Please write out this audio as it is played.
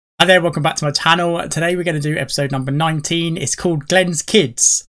Hi there, welcome back to my channel. Today we're going to do episode number 19. It's called Glenn's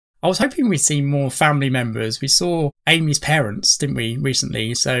Kids. I was hoping we'd see more family members. We saw Amy's parents, didn't we,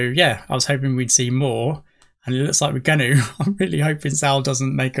 recently? So yeah, I was hoping we'd see more. And it looks like we're going to. I'm really hoping Sal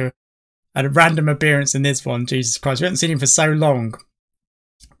doesn't make a random appearance in this one. Jesus Christ, we haven't seen him for so long.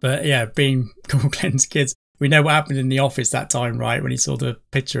 But yeah, being called Glenn's Kids. We know what happened in the office that time, right? When he saw the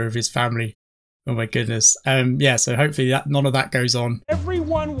picture of his family. Oh my goodness. Yeah, so hopefully none of that goes on.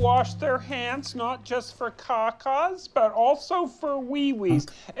 Everyone wash their hands, not just for cacas, but also for wee-wees.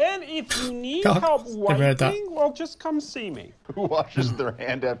 And if you need help wiping, well, just come see me. Who washes their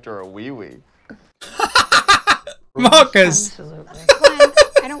hand after a wee-wee? Marcus! Absolutely. Glenn,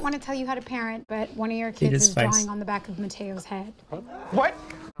 I don't want to tell you how to parent, but one of your kids is drawing on the back of Mateo's head. What?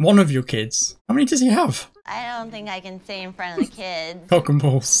 One of your kids? How many does he have? I don't think I can say in front of the kids. Cock and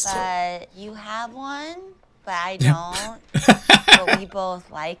balls. But you have one, but I don't. But we both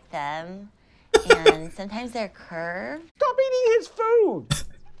like them. And sometimes they're curved. Stop eating his food!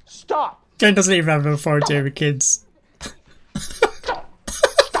 Stop! Glenn doesn't even have an authority over kids.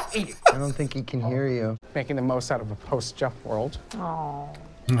 I don't think he can hear you. Making the most out of a post-jump world. Oh.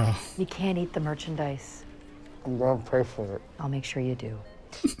 You can't eat the merchandise. I'm gonna pay for it. I'll make sure you do.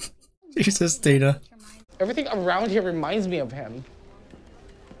 Jesus, Tina. Everything around here reminds me of him.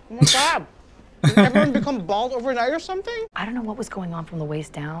 Oh my god! Did everyone become bald overnight or something? I don't know what was going on from the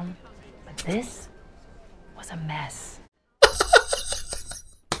waist down, but this was a mess.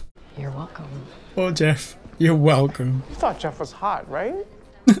 You're welcome. Oh, Jeff, you're welcome. You thought Jeff was hot, right?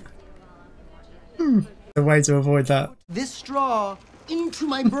 The way to avoid that. This straw into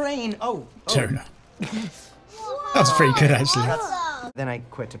my brain. Oh. Jonah. That was pretty good, actually. Then I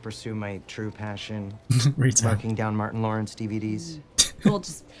quit to pursue my true passion, Retail. marking down Martin Lawrence DVDs. Well,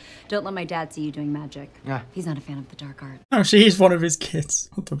 just don't let my dad see you doing magic. Ah. He's not a fan of the dark art. Oh, she is one of his kids.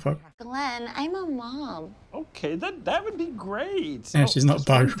 What the fuck? Glenn, I'm a mom. Okay, that would be great. Yeah, she's not just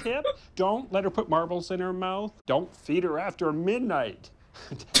Bo. one tip, don't let her put marbles in her mouth. Don't feed her after midnight.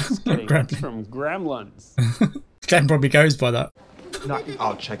 Just kidding. It's from Gremlins. Glenn probably goes by that.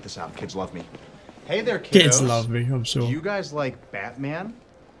 Oh, check this out. Kids love me. Hey there, kiddos. Kids love me, I'm sure. Do you guys like Batman?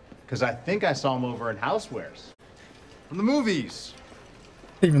 Because I think I saw him over in Housewares. From the movies.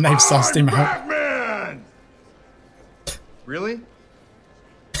 Even they've sussed him out. Batman! Really?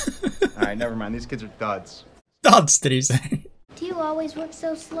 Alright, never mind. These kids are duds. Duds, did he say? Do you always work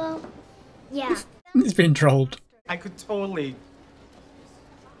so slow? Yeah. He's been trolled. I could totally...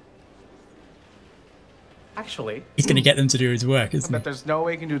 Actually, He's going to get them to do his work, isn't but there's no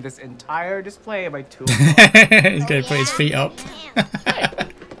way you can do this entire display by 2 he? He's going to put his feet up.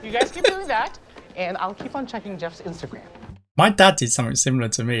 You guys keep doing that, and I'll keep on checking Jeff's Instagram. My dad did something similar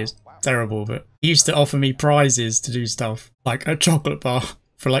to me. It's terrible, but he used to offer me prizes to do stuff, like a chocolate bar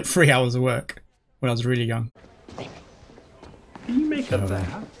for like 3 hours of work when I was really young. Can you make up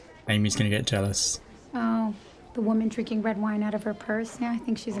that? Amy's going to get jealous. Oh, the woman drinking red wine out of her purse? Yeah, I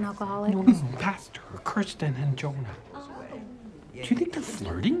think she's an alcoholic. No, Pastor, Kirsten, and Jonah. Do you think they're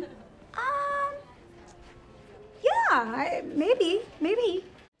flirting? Yeah, maybe.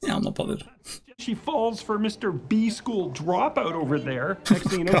 Yeah, I'm not bothered. She falls for Mr. B school dropout over there. Next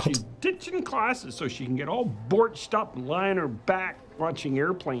thing you know, God. she's ditching classes so she can get all borched up and lie on her back watching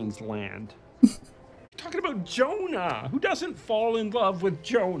airplanes land. Talking about Jonah. Who doesn't fall in love with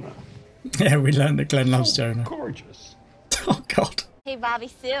Jonah? Yeah, we learned that Glenn loves Jonah. Gorgeous. Oh, God. Hey, Bobby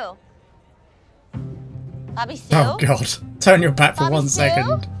Sue. Bobby Sue? Oh, God. Turn your back for Bobby 1 Sue?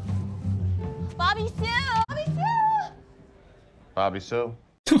 second. Bobby Sue! Bobby Sue! Bobby Sue.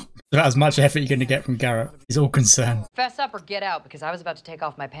 About as much effort you're going to get from Garrett. He's all concerned. Fess up or get out, because I was about to take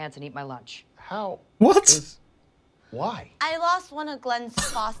off my pants and eat my lunch. How? What? Why? I lost one of Glenn's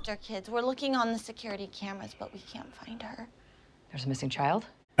foster kids. We're looking on the security cameras, but we can't find her. There's a missing child?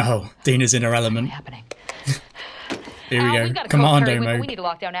 Oh, Dina's in her element. Happening. Here we We've go. got Commando we mode. need to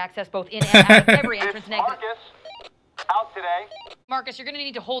lock down access both in and out of every entrance and exit. Marcus, out today. Marcus, you're gonna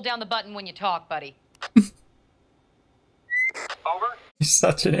need to hold down the button when you talk, buddy. Over. You're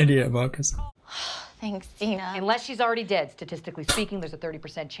such an idiot, Marcus. Thanks, Dina. Unless she's already dead, statistically speaking, there's a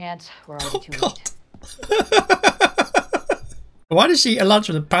 30% chance we're already too late. Why does she eat a lunch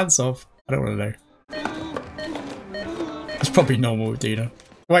with her pants off? I don't want to know. It's probably normal with Dina.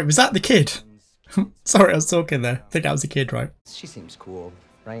 Wait, was that the kid? Sorry, I was talking there. I think that was the kid, right? She seems cool,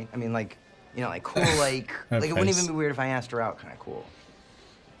 right? I mean, like, you know, like cool, like it wouldn't even be weird if I asked her out. Kind of cool.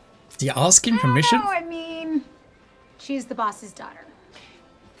 Did you ask him permission? No, I mean, she's the boss's daughter.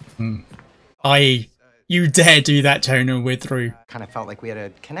 I.e., you dare do that, Jonah, we're through. Kind of felt like we had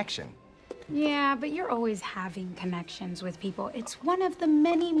a connection. Yeah, but you're always having connections with people. It's one of the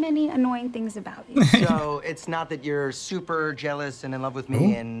many, many annoying things about you. So it's not that you're super jealous and in love with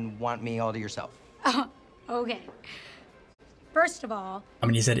me and want me all to yourself. Okay. First of all, I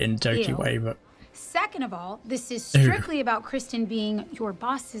mean, he said it in a jokey ew. way, but Second of all, this is strictly about Kristen being your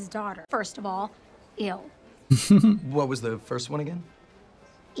boss's daughter. First of all, ill. What was the first one again?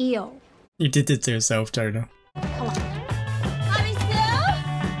 Ill. you did it to yourself, Jonah. Come on. Bobby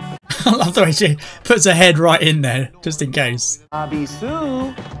Sue? I love the way she puts her head right in there, just in case. Bobby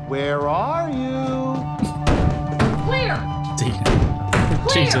Sue, where are you?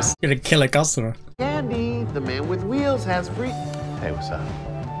 Jesus, gonna kill a customer. Candy, the man with wheels has free. Hey, what's up?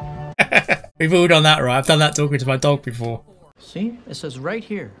 We've all done that, right? I've done that talking to my dog before. See? It says right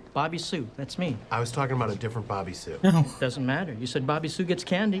here, Bobby Sue. That's me. I was talking about a different Bobby Sue. No. Doesn't matter. You said BobbyUe gets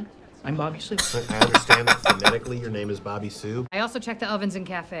candy. I'm Bobby Sue. I understand that phonetically your name is Bobby Sue. I also checked the ovens and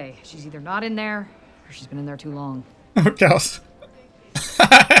cafe. She's either not in there, or she's been in there too long. Oh, God.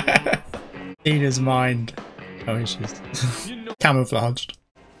 Tina's mind. Oh, she's camouflaged.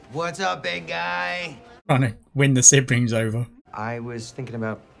 What's up, big guy? Trying to win the siblings over. I was thinking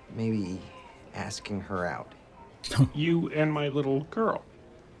about maybe asking her out. You and my little girl.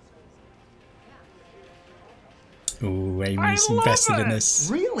 Ooh, Amy's invested in this.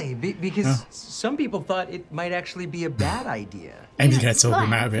 Really? Because some people thought it might actually be a bad idea. Amy's gonna talk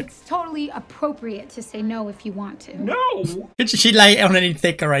him out of it. It's totally appropriate to say no if you want to. No! Could she lay it on any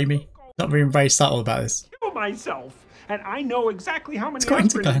thicker, Amy? Not being very subtle about this. Kill myself. And I know exactly how many quite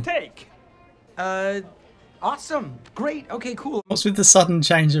aspirin to interclaim. take. Awesome. Great. Okay, cool. What's with the sudden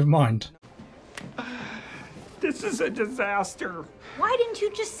change of mind? This is a disaster. Why didn't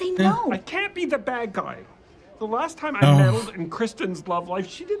you just say no? I can't be the bad guy. The last time I Oh. meddled in Kristen's love life,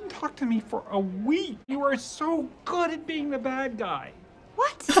 she didn't talk to me for a week. You are so good at being the bad guy.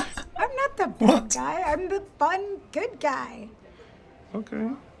 What? I'm not the bad guy. I'm the fun, good guy. Okay.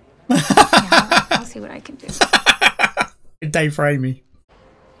 Yeah, I'll see what I can do. Good day for Amy.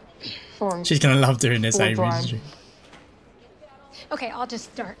 She's gonna love doing this, Amy, isn't she? Okay, I'll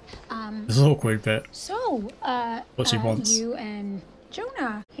just start. It's awkward, but So, what she wants. you and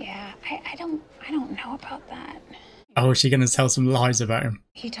Jonah. Yeah, I don't know about that. Oh, is she gonna tell some lies about him?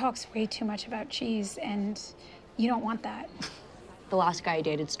 He talks way too much about cheese, and you don't want that. The last guy I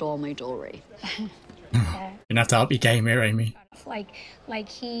dated stole my jewelry. You're gonna have to up your game here, Amy. Like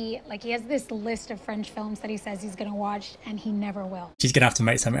he has this list of French films that he says he's gonna watch, and he never will. She's gonna have to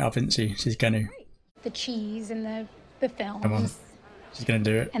make something up, isn't she? She's gonna. The cheese and the films. Come on. She's gonna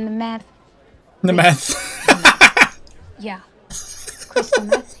do it. And the meth. The meth. Yeah. Crystal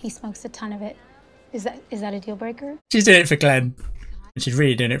meth. He smokes a ton of it. Is that a deal breaker? She's doing it for Glenn. And she's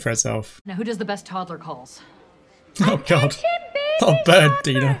really doing it for herself. Now, who does the best toddler calls? Oh, God. Not a bird,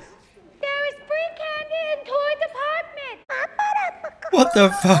 Dina. There is free candy in Toy Department. What the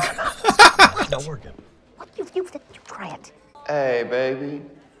fuck? Not working. You try it. Hey, baby.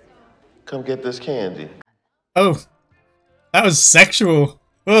 Come get this candy. Oh. That was sexual.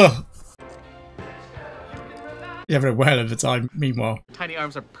 Ugh. You're having a whale of a time, meanwhile. Tiny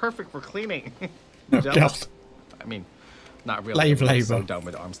arms are perfect for cleaning. Oh, Jealous? God. I mean, not really. Slave I'm labour. so dumb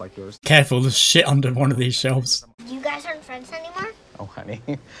with arms like yours. Careful, there's shit under one of these shelves. You guys aren't friends anymore? Oh, honey.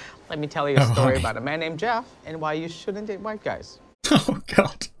 Let me tell you a Oh, story honey. about a man named Jeff and why you shouldn't date white guys. Oh,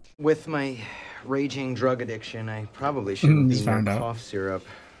 God. With my raging drug addiction, I probably shouldn't be just near found out. cough syrup.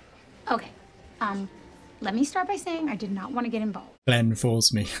 Okay. Let me start by saying I did not want to get involved. Glenn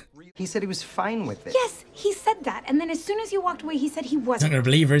forced me. He said he was fine with it. Yes, he said that. And then as soon as you walked away, he said he He's not wasn't. gonna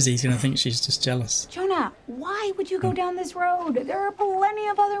believe her, is he? He's gonna think she's just jealous. Jonah, why would you go down this road? There are plenty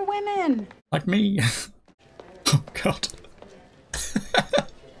of other women. Like me. Oh, God.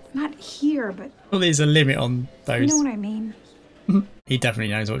 Not here, but Well, there's a limit on you those. know what I mean. He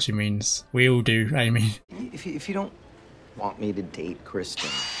definitely knows what she means. We all do, Amy. If you don't want me to date Kristen,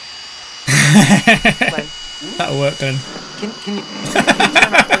 That'll work, Glenn. can you turn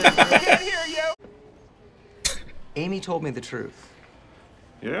up the... I can't hear you. Amy told me the truth.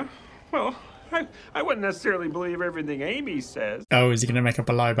 Yeah? Well, I wouldn't necessarily believe everything Amy says. Oh, is he gonna make up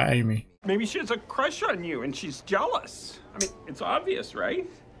a lie about Amy? Maybe she has a crush on you and she's jealous. I mean, it's obvious, right?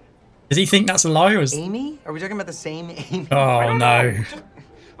 Does he think that's a lie, or is... Amy? Are we talking about the same Amy? Oh, no.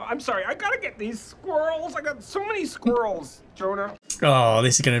 I'm sorry, I gotta get these squirrels. I got so many squirrels, Jonah. Oh,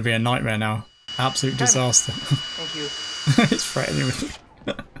 this is gonna be a nightmare now. Absolute disaster. Thank you. It's frightening with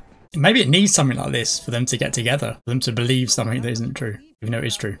it. Maybe it needs something like this for them to get together, for them to believe something that isn't true, even though it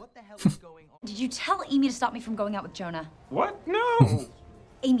is true. Did you tell Amy to stop me from going out with Jonah? What? No.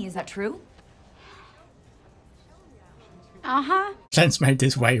 Amy, is that true? Uh-huh. Glenn's made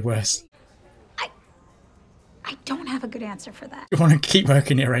this way worse. I don't have a good answer for that. You want to keep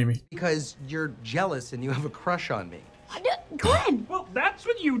working here, Amy? Because you're jealous and you have a crush on me. Glenn! Well, that's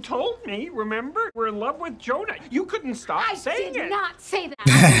what you told me, remember? We're in love with Jonah. You couldn't stop saying it. I did not say that.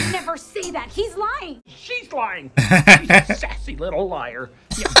 I would never say that. He's lying. She's lying. She's a sassy little liar.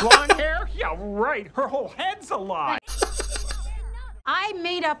 Yeah, blonde hair? Yeah, right. Her whole head's a lie. I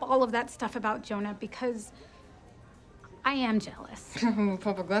made up all of that stuff about Jonah because I am jealous.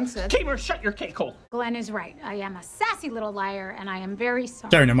 Papa Glenn said. Tamer, shut your cake hole. Glenn is right. I am a sassy little liar, and I am very sorry.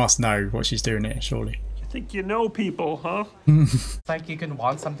 Jonah must know what she's doing here, surely. You think you know people, huh? It's like you can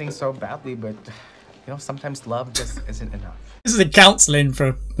want something so badly, but sometimes love just isn't enough. This is a counselling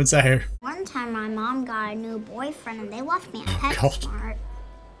for Mateo. One time my mom got a new boyfriend and they left me at PetSmart.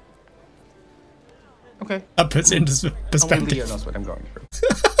 Okay. That puts it into perspective. Only Leo knows what I'm going through.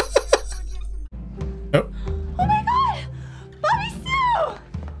 Oh. Oh my god! Bobby Sue!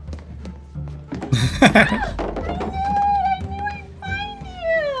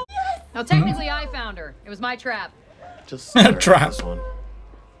 Now, technically, I found her. It was my trap. Just trap.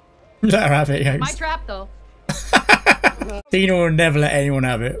 Let her have it, yes. My trap, though. Dina will never let anyone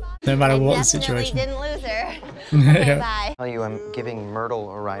have it, no matter what the situation. Didn't lose her. Okay, bye. Tell you, I'm giving Myrtle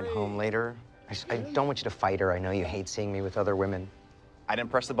a ride home later. I don't want you to fight her. I know you hate seeing me with other women. I didn't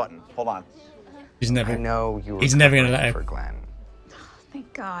press the button. Hold on. He's never. I know you were. He's never gonna let her. For Glenn.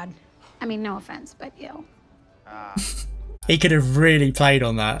 Thank God. I mean, no offense, but ew. He could have really played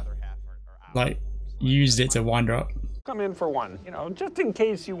on that, like used it to wind her up. Come in for one, just in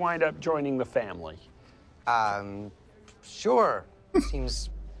case you wind up joining the family. Sure. Seems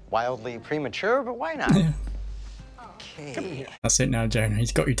wildly premature, but why not? Okay. That's it now, Jonah.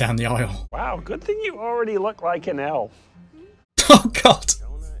 He's got you down the aisle. Wow, good thing you already look like an elf. Oh, God.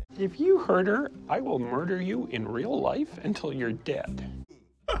 If you hurt her, I will murder you in real life until you're dead.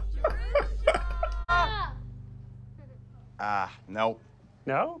 No.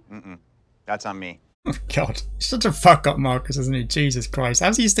 No? Mm-mm. That's on me. Oh, God. He's such a fuck up, Marcus, isn't he? Jesus Christ.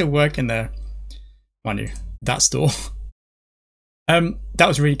 How's he still working there? Mind you, that store. That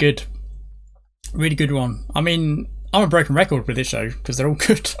was really good. Really good one. I mean, I'm a broken record with this show because they're all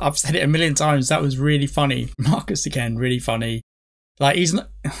good. I've said it a million times. That was really funny. Marcus again, really funny. Like he's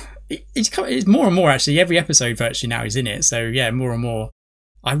more and more actually. Every episode virtually now he's in it. So yeah, more and more.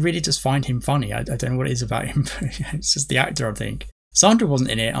 I really just find him funny. I don't know what it is about him. But it's just the actor, I think. Sandra wasn't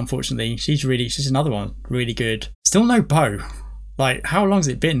in it, unfortunately. She's another one. Really good. Still no Bo. Like, how long's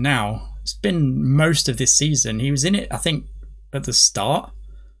it been now? It's been most of this season. He was in it, I think, at the start.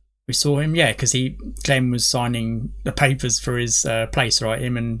 We saw him, yeah, because Glenn was signing the papers for his place, right?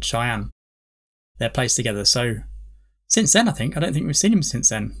 Him and Cheyenne. Their place together. So, since then, I don't think we've seen him since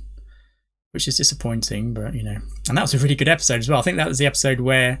then. Which is disappointing, but, and that was a really good episode as well. I think that was the episode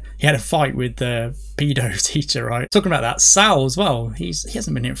where he had a fight with the pedo teacher, right? Talking about that, Sal as well. He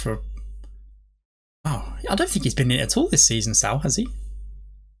hasn't been in it for... Oh, I don't think he's been in it at all this season, Sal, has he?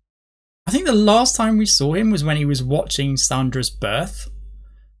 I think the last time we saw him was when he was watching Sandra's birth.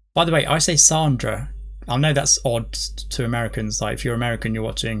 By the way, I say Sandra. I know that's odd to Americans. Like, if you're American, you're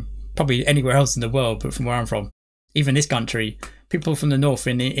watching probably anywhere else in the world, but from where I'm from, even this country... People from the north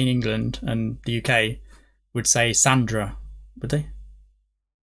in England and the UK would say Sandra, would they?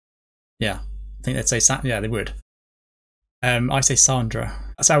 Yeah, I think they'd say yeah, they would. I say Sandra.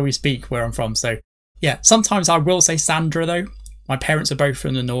 That's how we speak where I'm from. So yeah, sometimes I will say Sandra though. My parents are both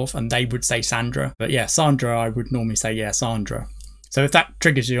from the north and they would say Sandra. But yeah, Sandra, I would normally say, yeah, Sandra. So if that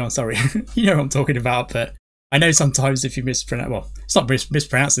triggers you, I'm sorry. You know what I'm talking about. But I know sometimes if you mispronounce, well, it's not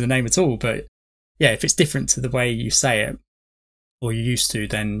mispronouncing the name at all. But yeah, if it's different to the way you say it, or you used to,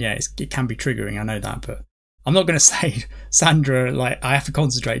 then yeah, it can be triggering. I know that, but I'm not going to say Sandra. Like, I have to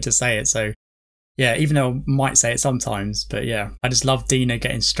concentrate to say it. So yeah, even though I might say it sometimes, but yeah, I just love Dina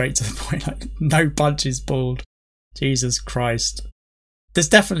getting straight to the point. Like, no punches pulled. Jesus Christ. There's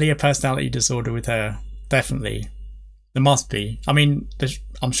definitely a personality disorder with her. Definitely. There must be. I mean,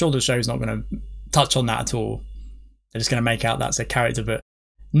 I'm sure the show's not going to touch on that at all. They're just going to make out that's a character, but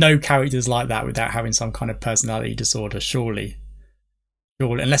no characters like that without having some kind of personality disorder, surely.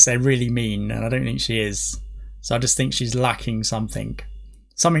 Unless they're really mean, and I don't think she is. So I just think she's lacking something.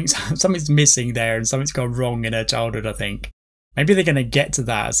 Something's missing there, and something's gone wrong in her childhood, I think. Maybe they're going to get to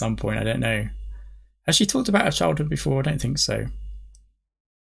that at some point, I don't know. Has she talked about her childhood before? I don't think so.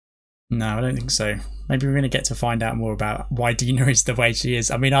 No, I don't think so. Maybe we're going to get to find out more about why Dina is the way she is.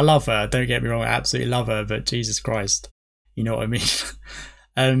 I mean, I love her, don't get me wrong, I absolutely love her, but Jesus Christ, you know what I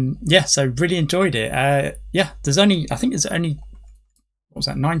mean? Yeah, so really enjoyed it. Yeah, I think there's only... What was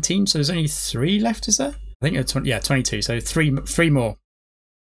that, 19? So there's only 3 left, is there? I think it's 22, so three more.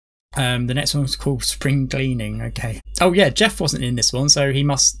 The next one was called Spring Cleaning. Okay. Oh yeah, Jeff wasn't in this one, so he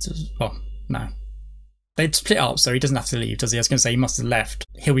must. Well, no. They'd split up, so he doesn't have to leave, does he? I was going to say he must have left.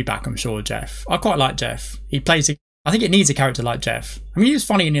 He'll be back, I'm sure, Jeff. I quite like Jeff. He plays. I think it needs a character like Jeff. I mean, he was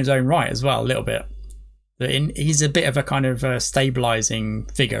funny in his own right as well, a little bit. But he's a bit of a kind of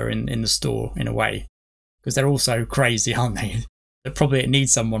stabilising figure in the store, in a way. Because they're all so crazy, aren't they? But probably it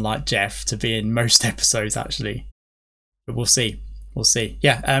needs someone like Jeff to be in most episodes, actually. But we'll see. We'll see.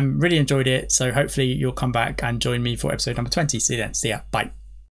 Yeah, really enjoyed it. So hopefully you'll come back and join me for episode number 20. See you then. See ya. Bye.